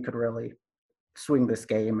 I think, could really swing this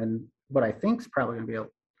game, and what I think is probably going to be a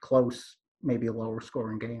close, maybe a lower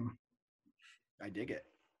scoring game. I dig it.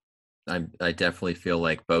 I definitely feel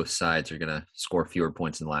like both sides are going to score fewer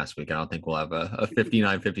points than last week. I don't think we'll have a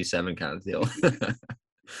 59-57 kind of deal.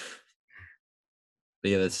 But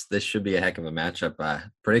yeah, this should be a heck of a matchup.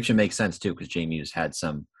 Prediction makes sense too, because JMU's had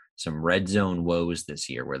some red zone woes this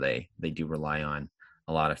year where they do rely on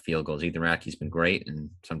a lot of field goals. Ethan Radke's been great, and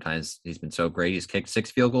sometimes he's been so great he's kicked 6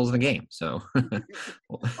 field goals in a game. So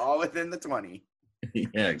all within the 20.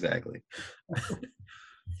 Yeah, exactly.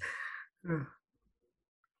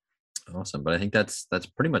 Awesome. But I think that's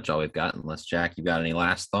pretty much all we've got, unless Jack, you got any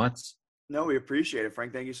last thoughts? No, we appreciate it,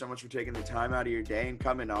 Frank. Thank you so much for taking the time out of your day and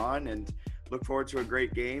coming on, and look forward to a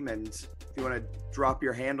great game. And if you want to drop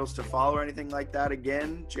your handles to follow or anything like that,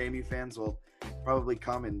 again, JMU fans will probably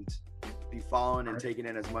come and be following and taking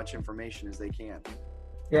in as much information as they can.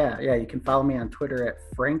 Yeah. You can follow me on Twitter at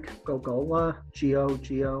Frank Gogola,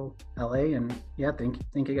 Gogola. And yeah,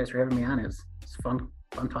 thank you guys for having me on. It's fun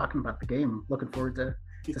talking about the game. Looking forward to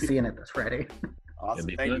seeing it this Friday. Awesome.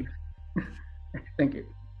 Thank you. Thank you.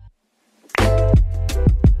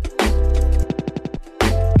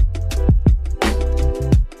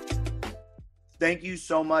 Thank you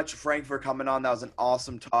so much, Frank, for coming on. That was an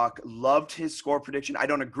awesome talk. Loved his score prediction. I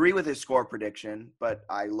don't agree with his score prediction, but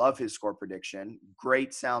I love his score prediction.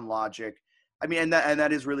 Great sound logic. I mean, and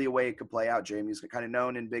that is really a way it could play out. Jamie's kind of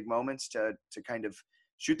known in big moments to kind of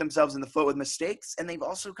shoot themselves in the foot with mistakes, and they've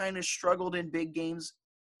also kind of struggled in big games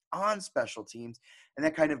on special teams, and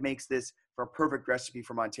that kind of makes this for a perfect recipe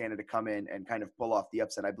for Montana to come in and kind of pull off the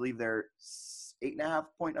upset. I believe they're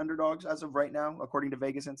 8.5-point underdogs as of right now, according to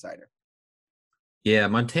Vegas Insider. Yeah,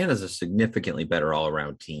 Montana's a significantly better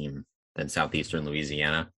all-around team than Southeastern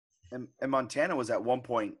Louisiana. And Montana was at one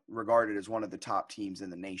point regarded as one of the top teams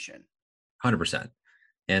in the nation. 100%.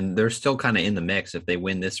 And they're still kind of in the mix. If they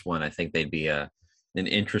win this one, I think they'd be an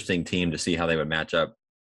interesting team to see how they would match up,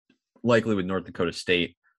 likely with North Dakota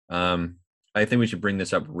State. I think we should bring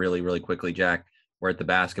this up really, really quickly, Jack. We're at the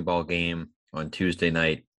basketball game on Tuesday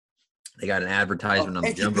night. They got an advertisement on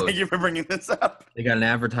the Jumbo. Thank you for bringing this up. They got an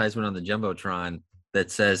advertisement on the Jumbotron that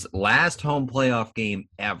says last home playoff game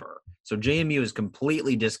ever. So JMU is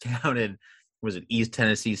completely discounted. Was it East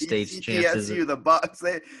Tennessee State's chances? ETSU, the Bucks,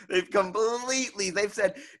 they've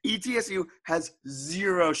said ETSU has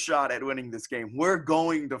zero shot at winning this game. We're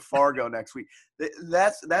going to Fargo next week.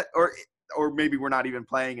 Or maybe we're not even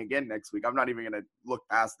playing again next week. I'm not even going to look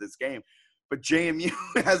past this game. But JMU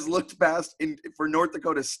has looked past for North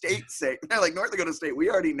Dakota State's sake. They're like, North Dakota State, we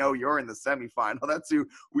already know you're in the semifinal. That's who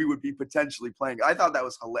we would be potentially playing. I thought that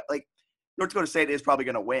was hilarious. Like, North Dakota State is probably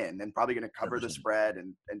going to win and probably going to cover 100%. the spread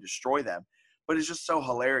and destroy them. But it's just so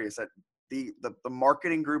hilarious that the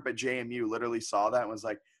marketing group at JMU literally saw that and was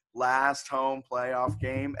like, last home playoff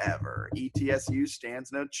game ever. ETSU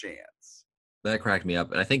stands no chance. That cracked me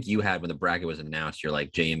up. And I think you had, when the bracket was announced, you're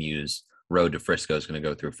like, JMU's road to Frisco is going to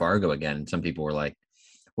go through Fargo again. And some people were like,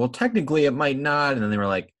 well, technically it might not. And then they were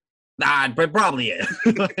like, nah, but probably is.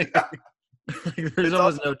 There's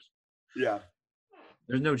almost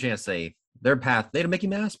there's no chance their path, they had a Mickey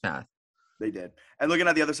Mouse path. They did. And looking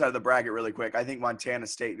at the other side of the bracket really quick, I think Montana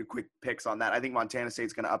State, quick picks on that. I think Montana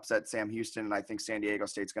State's going to upset Sam Houston, and I think San Diego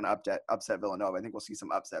State's going to upset Villanova. I think we'll see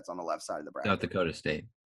some upsets on the left side of the bracket. South Dakota State.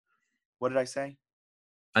 What did I say?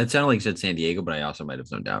 It sounded like you said San Diego, but I also might have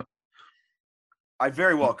zoned out. I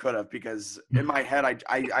very well could have, because in my head,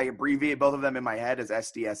 I abbreviate both of them in my head as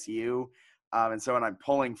SDSU. And so when I'm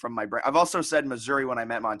pulling from my brain, I've also said Missouri when I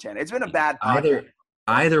meant Montana. It's been a bad podcast.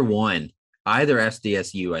 Either one. Either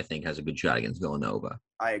SDSU, I think, has a good shot against Villanova.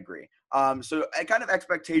 I agree. So kind of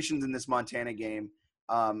expectations in this Montana game.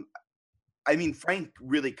 I mean, Frank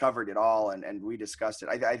really covered it all, and we discussed it.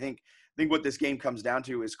 I think what this game comes down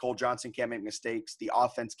to is Cole Johnson can't make mistakes. The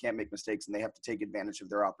offense can't make mistakes, and they have to take advantage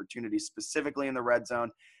of their opportunities, specifically in the red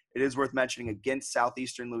zone. It is worth mentioning, against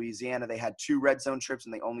Southeastern Louisiana, they had 2 red zone trips,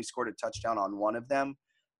 and they only scored a touchdown on one of them.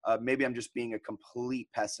 Maybe I'm just being a complete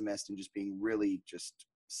pessimist and just being really just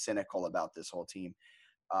cynical about this whole team.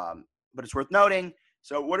 But it's worth noting.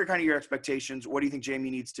 So what are kind of your expectations? What do you think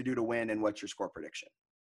JMU needs to do to win, and what's your score prediction?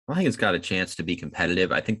 I think it's got a chance to be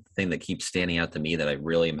competitive. I think the thing that keeps standing out to me that I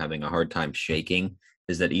really am having a hard time shaking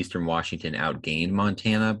is that Eastern Washington outgained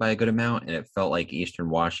Montana by a good amount. And it felt like Eastern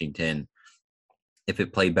Washington, if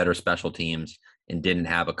it played better special teams and didn't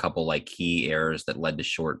have a couple like key errors that led to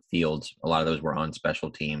short fields, a lot of those were on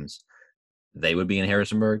special teams, they would be in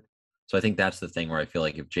Harrisonburg. So I think that's the thing where I feel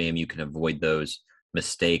like if JMU can avoid those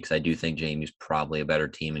mistakes, I do think JMU's probably a better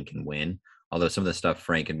team and can win. Although some of the stuff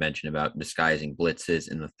Frank had mentioned about disguising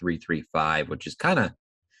blitzes in the 3-3-5, which is kind of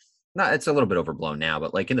not, it's a little bit overblown now,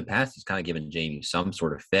 but like in the past, it's kind of given JMU some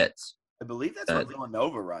sort of fits. I believe that's what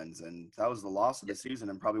Villanova runs, and that was the loss of the season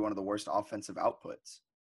and probably one of the worst offensive outputs.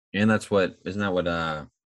 And isn't that what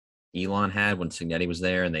Elon had when Signetti was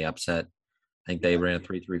there and they upset? I think they ran a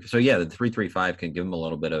 3-3. So yeah, the 3-3-5 can give them a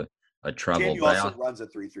little bit of a trouble. JMU also runs a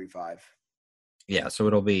 3-3-5. Yeah, so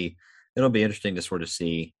it'll be interesting to sort of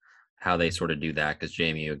see how they sort of do that, because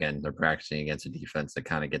JMU, again, they're practicing against a defense that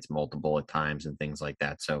kind of gets multiple at times and things like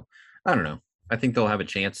that. So I don't know. I think they'll have a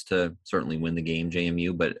chance to certainly win the game,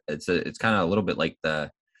 JMU, but it's kind of a little bit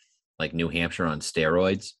like New Hampshire on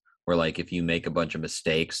steroids, where like if you make a bunch of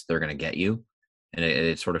mistakes, they're going to get you. And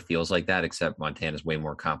it sort of feels like that, except Montana's way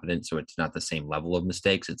more competent, so it's not the same level of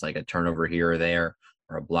mistakes. It's like a turnover here or there,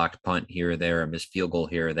 or a blocked punt here or there, a missed field goal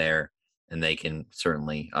here or there, and they can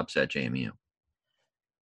certainly upset JMU.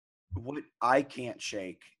 What I can't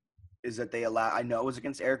shake is that I know it was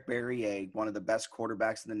against Eric Barriere, one of the best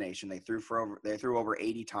quarterbacks in the nation. They threw over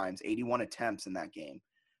 80 times, 81 attempts in that game.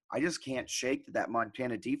 I just can't shake that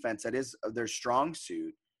Montana defense, that is their strong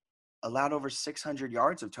suit, allowed over 600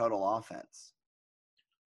 yards of total offense.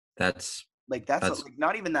 That's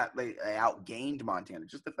not even that they outgained Montana.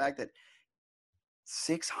 Just the fact that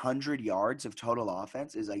 600 yards of total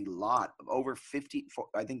offense is a lot. Over 50,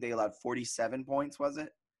 I think they allowed 47 points, was it?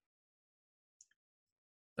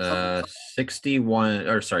 61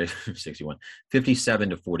 or sorry, 61, 57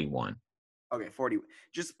 to 41. Okay, 40.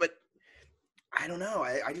 But I don't know.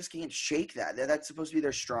 I just can't shake that. That's supposed to be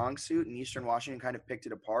their strong suit, and Eastern Washington kind of picked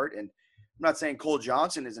it apart. And I'm not saying Cole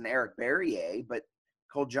Johnson is an Eric Berrier, but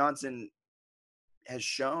Cole Johnson has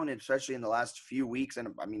shown, especially in the last few weeks, and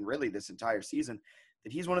I mean, really this entire season,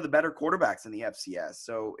 that he's one of the better quarterbacks in the FCS.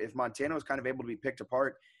 So if Montana was kind of able to be picked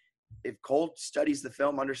apart, if Cole studies the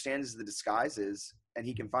film, understands the disguises, and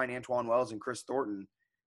he can find Antoine Wells and Chris Thornton,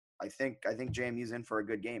 I think JMU's in for a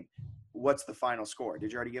good game. What's the final score?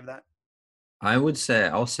 Did you already give that?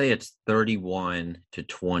 I'll say it's 31 to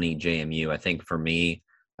 20 JMU. I think for me,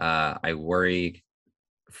 I worry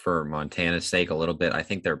for Montana's sake a little bit. I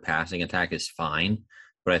think their passing attack is fine,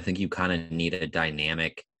 but I think you kind of need a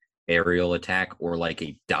dynamic aerial attack or like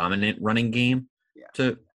a dominant running game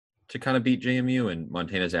to kind of beat JMU. And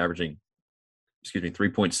Montana's averaging,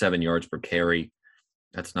 3.7 yards per carry.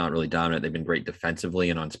 That's not really dominant. They've been great defensively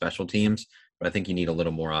and on special teams, but I think you need a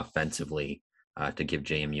little more offensively to give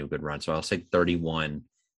JMU a good run. So I'll say 31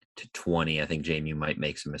 to 20. I think JMU might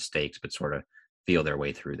make some mistakes, but sort of feel their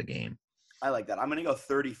way through the game. I like that. I'm going to go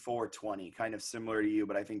 34-20, kind of similar to you,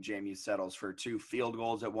 but I think JMU settles for 2 field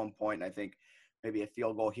goals at one point, and I think maybe a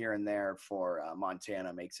field goal here and there for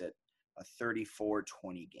Montana makes it a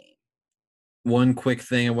 34-20 game. One quick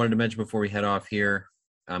thing I wanted to mention before we head off here.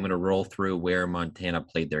 I'm going to roll through where Montana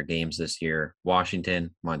played their games this year.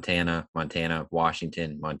 Washington, Montana,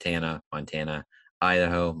 Washington, Montana,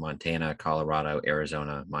 Idaho, Montana, Colorado,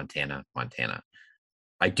 Arizona, Montana.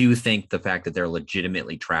 I do think the fact that they're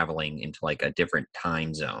legitimately traveling into like a different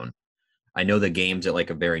time zone. I know the game's at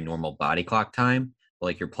like a very normal body clock time, but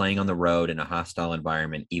like you're playing on the road in a hostile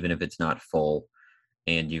environment, even if it's not full,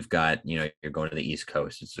 and you've got, you're going to the East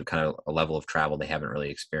Coast. It's a kind of a level of travel they haven't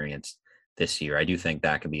really experienced this year. I do think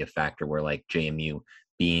that could be a factor where like JMU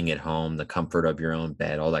being at home, the comfort of your own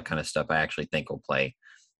bed, all that kind of stuff, I actually think will play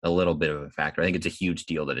a little bit of a factor. I think it's a huge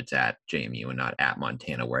deal that it's at JMU and not at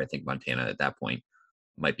Montana, where I think Montana at that point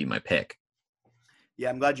might be my pick. Yeah,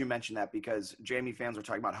 I'm glad you mentioned that because JMU fans were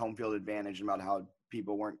talking about home field advantage and about how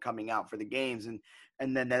people weren't coming out for the games, and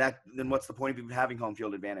then what's the point of even having home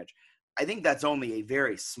field advantage? I think that's only a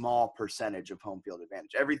very small percentage of home field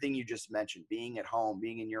advantage. Everything you just mentioned, being at home,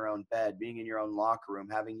 being in your own bed, being in your own locker room,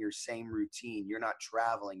 having your same routine, you're not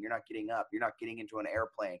traveling, you're not getting up, you're not getting into an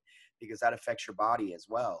airplane because that affects your body as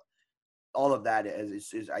well. All of that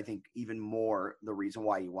is I think, even more the reason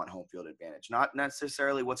why you want home field advantage. Not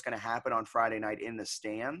necessarily what's going to happen on Friday night in the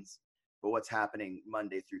stands, but what's happening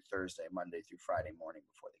Monday through Thursday, Monday through Friday morning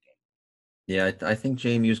before the game. Yeah, I think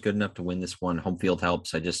JMU is good enough to win this one. Home field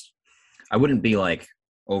helps. I wouldn't be like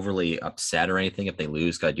overly upset or anything if they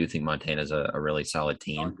lose, because I do think Montana's a really solid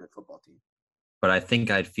team. Good football team. But I think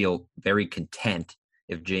I'd feel very content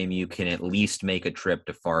if JMU can at least make a trip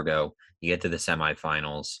to Fargo. You get to the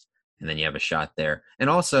semifinals, and then you have a shot there. And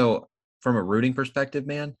also, from a rooting perspective,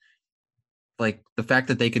 man, like the fact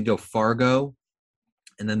that they could go Fargo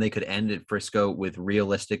and then they could end at Frisco with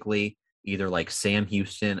realistically either like Sam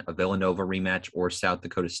Houston, a Villanova rematch, or South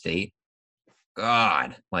Dakota State.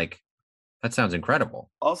 God, like that sounds incredible.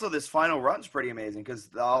 Also, this final run's pretty amazing because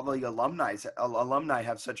all the alumni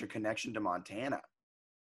have such a connection to Montana.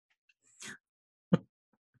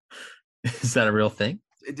 Is that a real thing?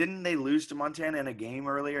 Didn't they lose to Montana in a game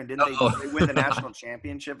earlier? And didn't they win the national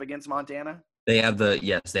championship against Montana? They have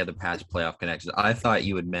the past playoff connections. I thought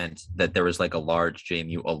you had meant that there was like a large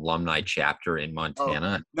JMU alumni chapter in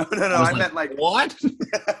Montana. Oh, no. I meant like what?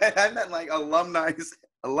 I meant like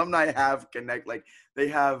alumni have connect, like they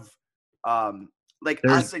have like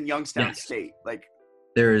us in Youngstown State. Like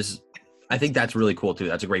I think that's really cool too.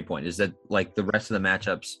 That's a great point. Is that like the rest of the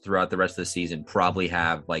matchups throughout the rest of the season probably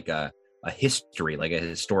have like a history, like a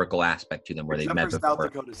historical aspect to them where they've met before. South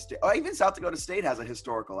Dakota State. Oh, even South Dakota State has a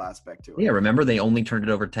historical aspect to it. Yeah, remember they only turned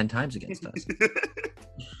it over 10 times against us.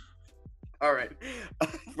 All right.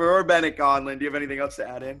 For Bennett Conlon, do you have anything else to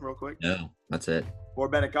add in real quick? No, that's it. For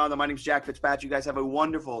Bennett Conlon, my name's Jack Fitzpatrick. You guys have a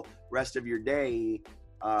wonderful rest of your day.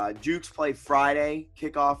 Dukes play Friday.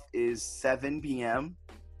 Kickoff is 7 p.m.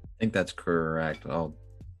 I think that's correct.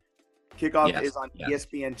 Kickoff is on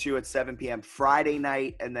ESPN2 at 7 p.m. Friday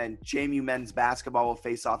night, and then JMU men's basketball will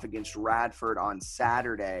face off against Radford on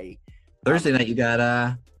Saturday. Thursday night, you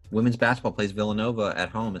got women's basketball plays Villanova at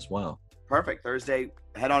home as well. Perfect. Thursday,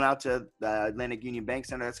 head on out to the Atlantic Union Bank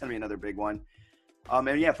Center. That's going to be another big one.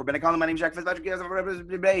 And yeah, for Bennett Conlon, my name's Jack Fitzpatrick. You guys have a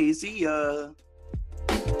good day. See ya.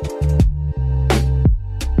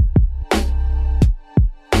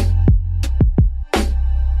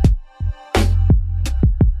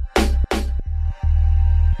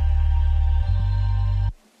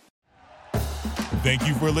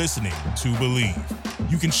 for listening to Believe.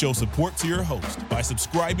 You can show support to your host by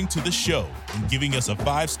subscribing to the show and giving us a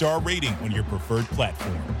 5-star rating on your preferred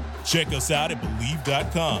platform. Check us out at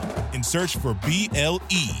Believe.com and search for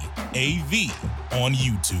BLEAV on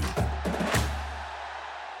YouTube.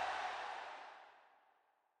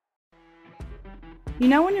 You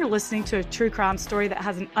know when you're listening to a true crime story that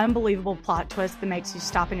has an unbelievable plot twist that makes you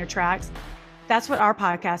stop in your tracks? That's what our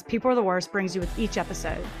podcast, People Are the Worst, brings you with each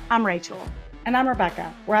episode. I'm Rachel. And I'm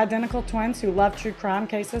Rebecca. We're identical twins who love true crime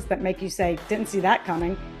cases that make you say, didn't see that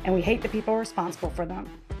coming, and we hate the people responsible for them.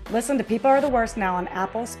 Listen to People Are the Worst now on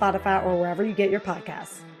Apple, Spotify, or wherever you get your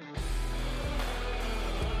podcasts.